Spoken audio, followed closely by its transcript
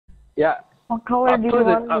Yeah. What color do you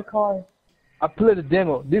want in the car? I played the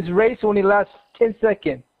demo. This race only lasts 10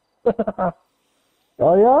 seconds.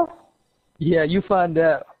 Oh yeah? Yeah, you find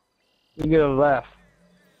out. You're gonna laugh.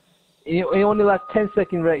 It only lasts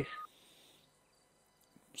 10-second race.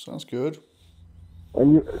 Sounds good.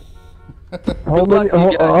 And you, how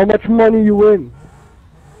much money you win?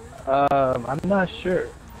 I'm not sure.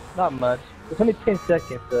 Not much. It's only 10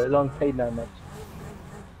 seconds, so it don't pay that much.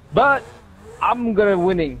 But I'm gonna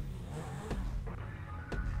winning.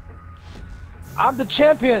 I'm the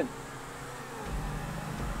champion.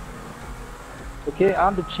 Okay,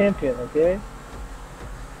 I'm the champion. Okay.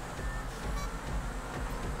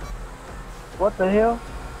 What the hell?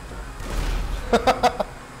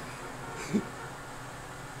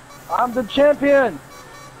 I'm the champion.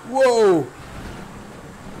 Whoa!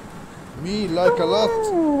 Me like a lot.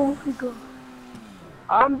 Oh my god.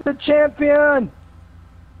 I'm the champion.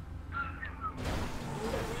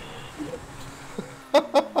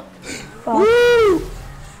 Woo!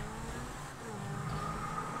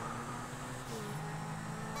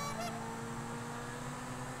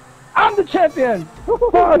 I'm the champion.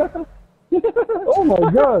 Oh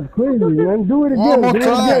my god, crazy man. Do it again, One more do it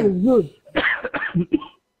time. again, it's good.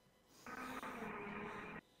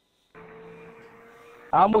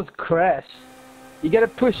 I almost crashed. You gotta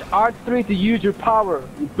push R3 to use your power,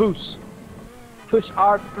 your boost. Push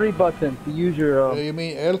R3 button to use your You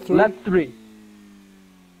mean L3? left 3.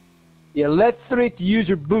 Yeah, left 3 to use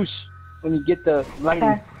your boost when you get the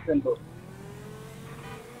lightning symbol.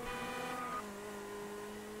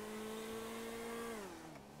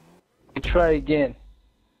 Try again.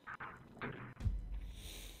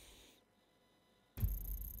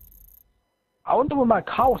 I wonder when my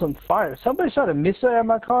car was on fire. Somebody shot a missile at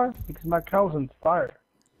my car because my car was on fire.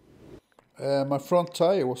 My front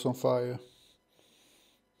tire was on fire.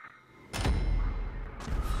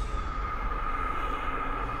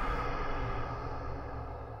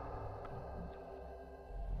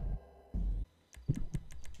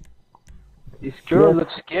 This girl Yes.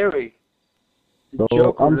 looks scary. The So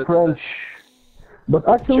Joker I'm looks French, but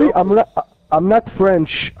actually Joker. I'm not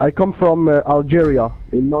French. I come from Algeria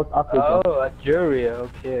in North Africa. Oh, Algeria,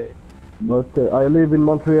 okay. But I live in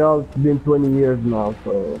Montreal. It's been 20 years now.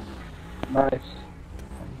 So Nice.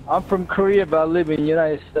 I'm from Korea, but I live in the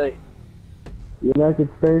United States. United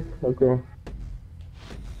States. Okay.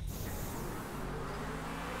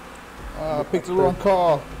 I picked the wrong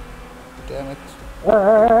car. Damn it.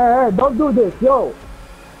 Hey, don't do this, yo.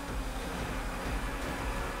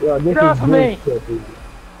 Yeah, this Get is off of me. great.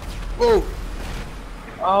 Whoa!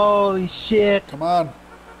 Holy shit. Come on.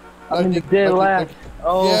 I'm in the Lightning, dead lightning, last. lightning.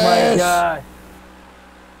 Oh Yes. my god.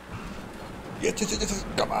 Yes.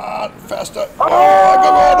 Come on, faster. Oh, I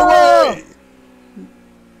got out of the way!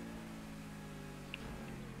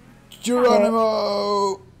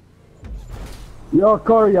 Geronimo! Yo,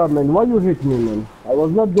 Korea, man, why you hit me, man? I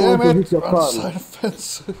was not going Damn to it! hit your On the car. side of the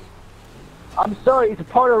fence. I'm sorry, it's a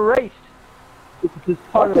part of the race. It's just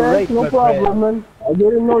part of the Okay, race, no my problem, friend. man. I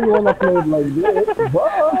didn't know you wanna play it like this.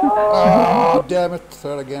 But... Oh, damn it!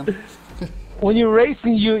 Third again. When you're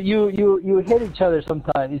racing, you hit each other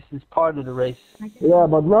sometimes. It's just part of the race. Yeah,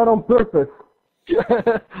 but not on purpose.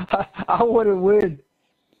 I want to win.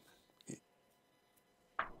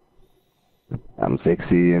 I'm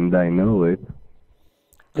sexy and I know it.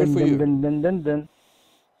 Good for you. Dun.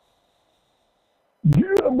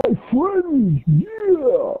 Yeah, my friend,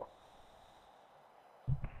 yeah!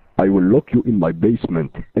 I will lock you in my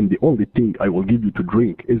basement, and the only thing I will give you to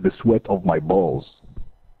drink is the sweat of my balls.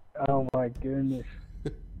 Oh my goodness.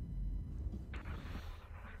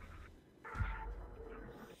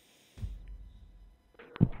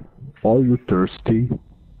 Are you thirsty?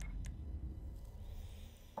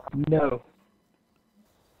 No.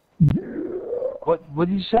 What did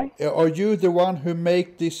you say? Are you the one who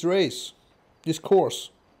make this race? This course?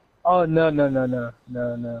 Oh no.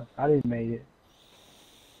 I didn't make it.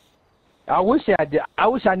 I wish I did. I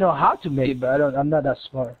wish I know how to make it, but I'm not that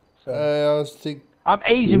smart. So. I was think I'm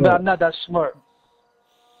Asian, but I'm not that smart.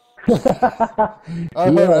 I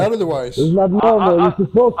heard otherwise. It's not normal, you're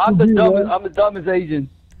supposed I'm to the be, dumbest. man. I'm the dumbest Asian.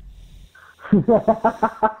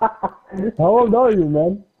 How old are you,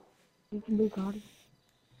 man? You can do God.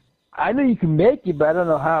 I know you can make it, but I don't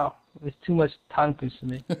know how. It's too much time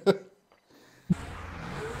consuming.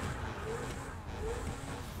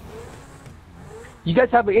 You guys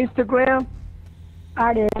have an Instagram?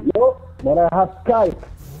 I did. No, but I have Skype.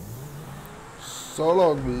 So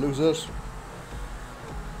long, losers.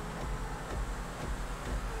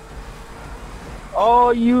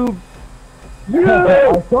 Oh, you.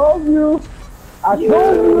 I told you. I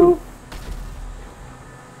told you.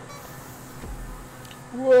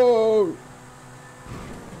 Whoa!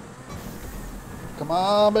 Come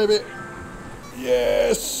on, baby.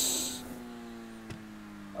 Yes!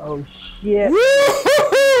 Oh shit!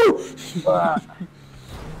 Woo-hoo-hoo! Fuck.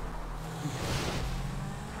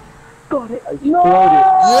 Got it. Exploded.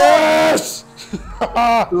 Yes!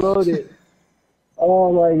 Exploded.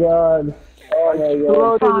 Oh my god. Oh my god.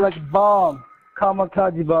 Exploded like a bomb.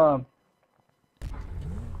 Kamikaze bomb.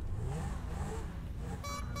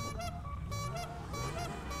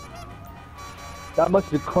 That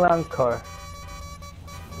must be clown car.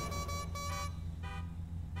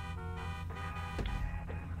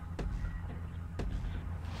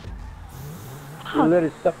 See you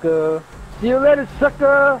later, sucker. See you later,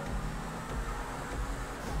 sucker.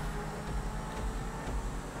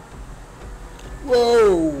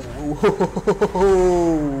 Whoa!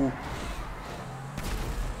 Whoa!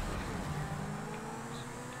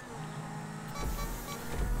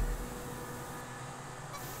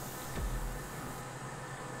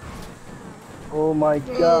 Oh my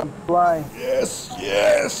god, I'm flying. Yes!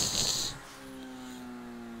 Yes!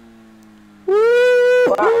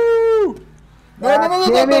 Wow. Woo! No, no, no,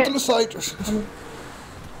 no, Damn not it. on the side.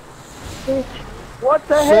 What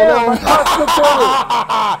the hell? My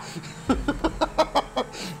car's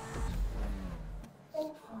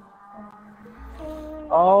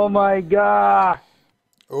Oh my god.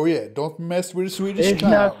 Oh yeah, don't mess with the Swedish It's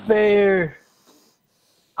clown. not fair.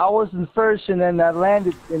 I was in first and then I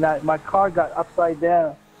landed and my car got upside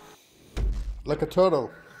down. Like a turtle.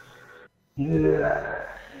 Yeah.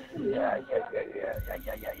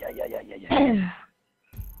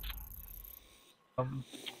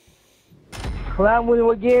 Clown winning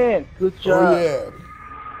again. Good job. Oh yeah.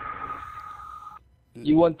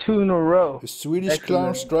 You won 2 in a row. The Swedish clown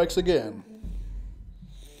Excellent. strikes again.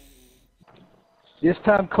 This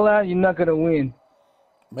time, Clown, you're not gonna win.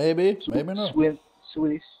 Maybe, maybe not.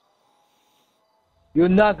 Swedish. You're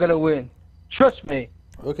not gonna win. Trust me.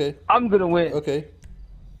 Okay, I'm gonna win. okay.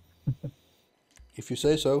 If you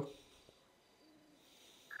say so.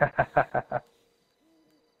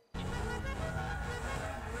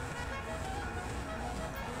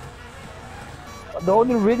 The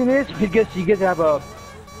only reason is because you get to have on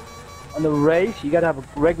the race, you gotta have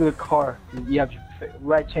a regular car. You have the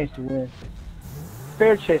right chance to win.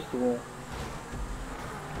 Fair chance to win.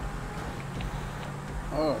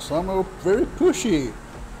 Oh, some are very pushy.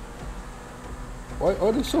 Why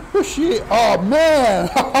are they so pushy? Oh man!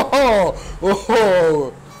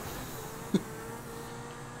 Oh,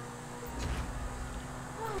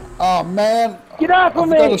 oh man! Get off of I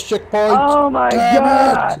forgot me! a checkpoint. Oh my Damn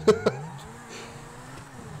god! it.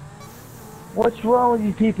 What's wrong with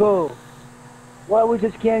you people? Why we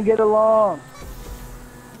just can't get along?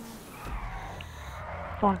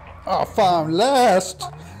 Fuck. Oh, fine, last.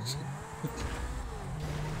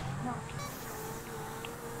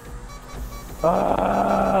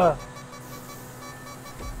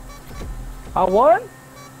 I won?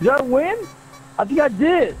 Did I win? I think I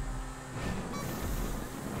did.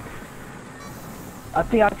 I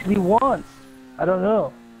think I actually won. I don't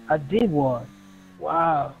know. I did won.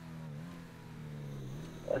 Wow.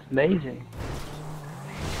 That's amazing.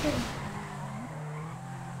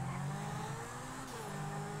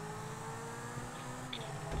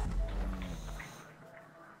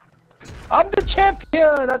 I'm the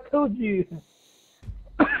champion, I told you.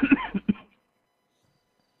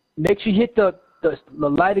 Make sure you hit the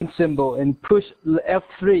lighting symbol and push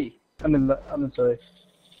F3. I'm sorry.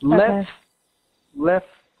 Left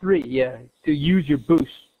 3, yeah, to use your boost.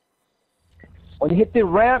 When you hit the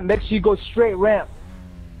ramp, make sure you go straight ramp.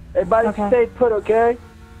 Everybody stay put, okay?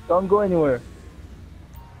 Don't go anywhere.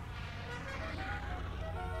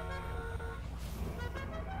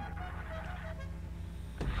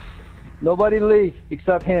 Nobody leave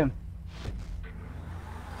except him.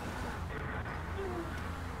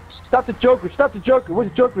 Stop the Joker, stop the Joker. Where's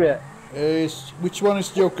the Joker at? Which one is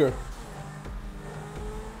Joker?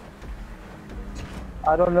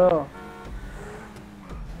 I don't know.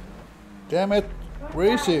 Damn it!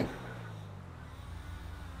 Where is he?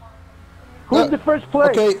 Who's the first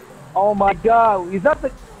place? Okay. Oh my god, is that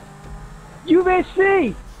the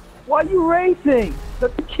UVC? Why are you racing?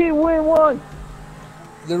 Let the kid win one.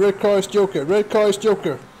 The red car is Joker. Red car is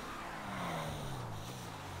Joker.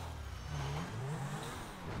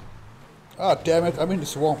 Ah, damn it! I'm in the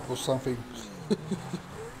swamp or something.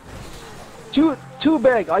 Two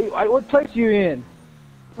bag. What place are you in?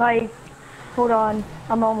 Like, hold on.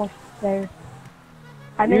 I'm almost there.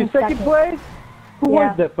 I'm You in in second place? Who Yeah.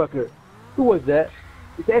 was that fucker? Who was that?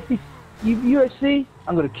 It's FC USC?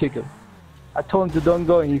 I'm gonna kick him. I told him to don't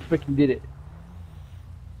go and he freaking did it.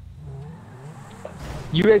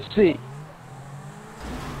 USC.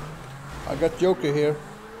 I got Joker here.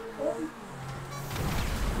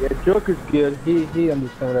 Yeah, Joker's good. He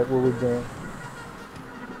understands what we're doing.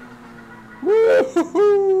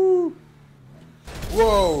 Woo-hoo-hoo!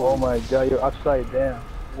 Whoa! Oh my god, you're upside down.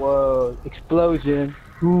 Whoa, explosion.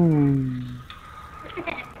 Boom.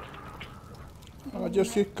 I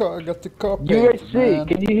just hit car. I got the car paint, USC, man.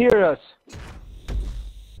 can you hear us?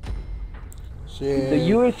 See, The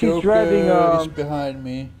USC Joker driving is behind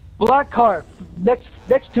me. black car next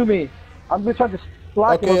to me. I'm gonna try to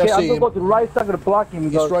block him. Okay, I Okay, I'm see gonna him. go to the right side. I'm gonna block him.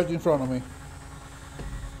 He's right in front of me.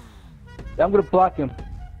 I'm gonna block him.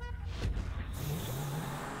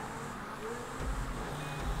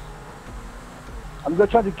 I'm gonna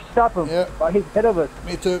try to stop him. Yeah. But he's ahead of us.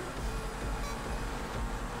 Me too.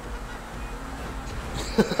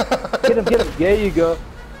 Get him, get him. There you go.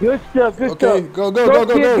 Good stuff, good Okay, stuff. go, go,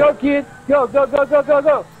 kid, go. Go, kid. Go, go, go, go, go,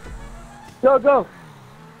 go. Go, go.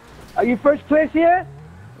 Are you first place here?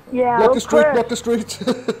 Yeah. Block Don't the street, crash. block the street.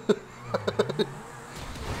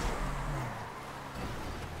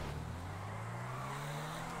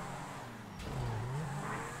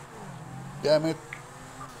 Damn it.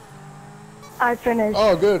 I finished.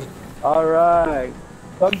 Oh, good. All right.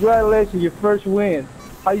 Congratulations, your first win.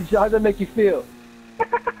 How does that make you feel?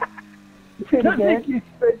 Pretty That make good. you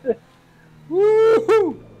feel-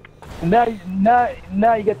 Woohoo!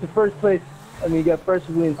 Now you get the first place. I mean, you got first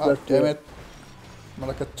win. Ah, damn it. I'm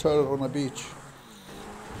like a turtle on a beach.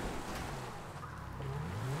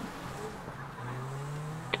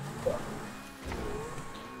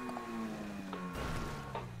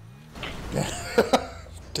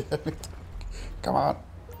 Damn it. Come on.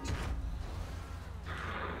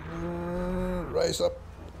 Rise up.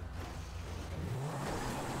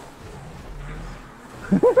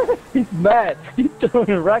 He's mad. He's throwing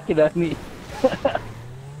a racket at me.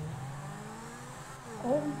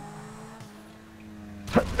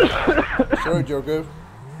 Sorry, Joker.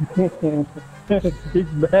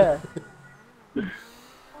 He's mad.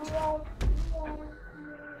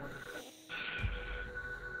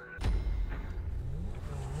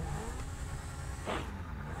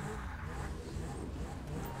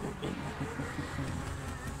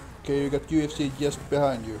 Okay, you got UFC just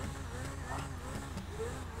behind you.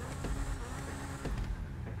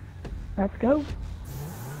 Let's go.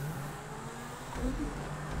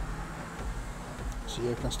 See,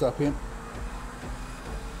 I can stop him.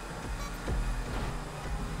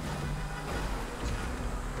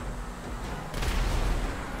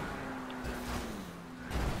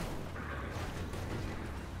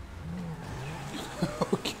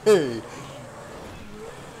 Okay.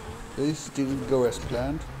 This didn't go as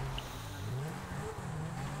planned.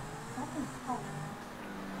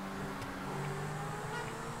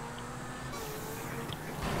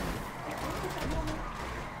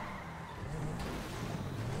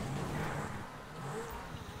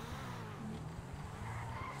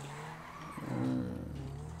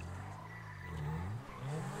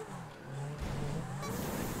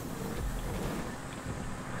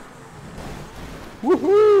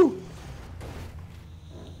 Woohoo!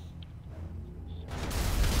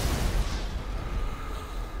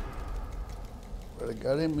 Well, I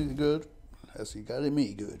got him good, as he got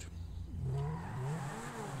me good.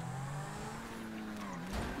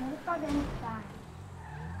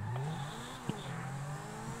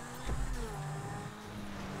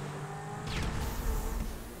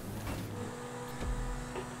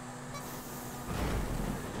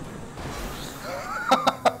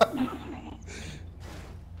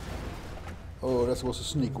 Oh, that was a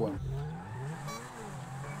sneak one.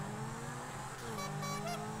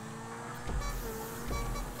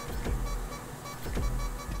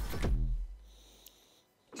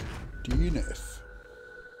 DNF.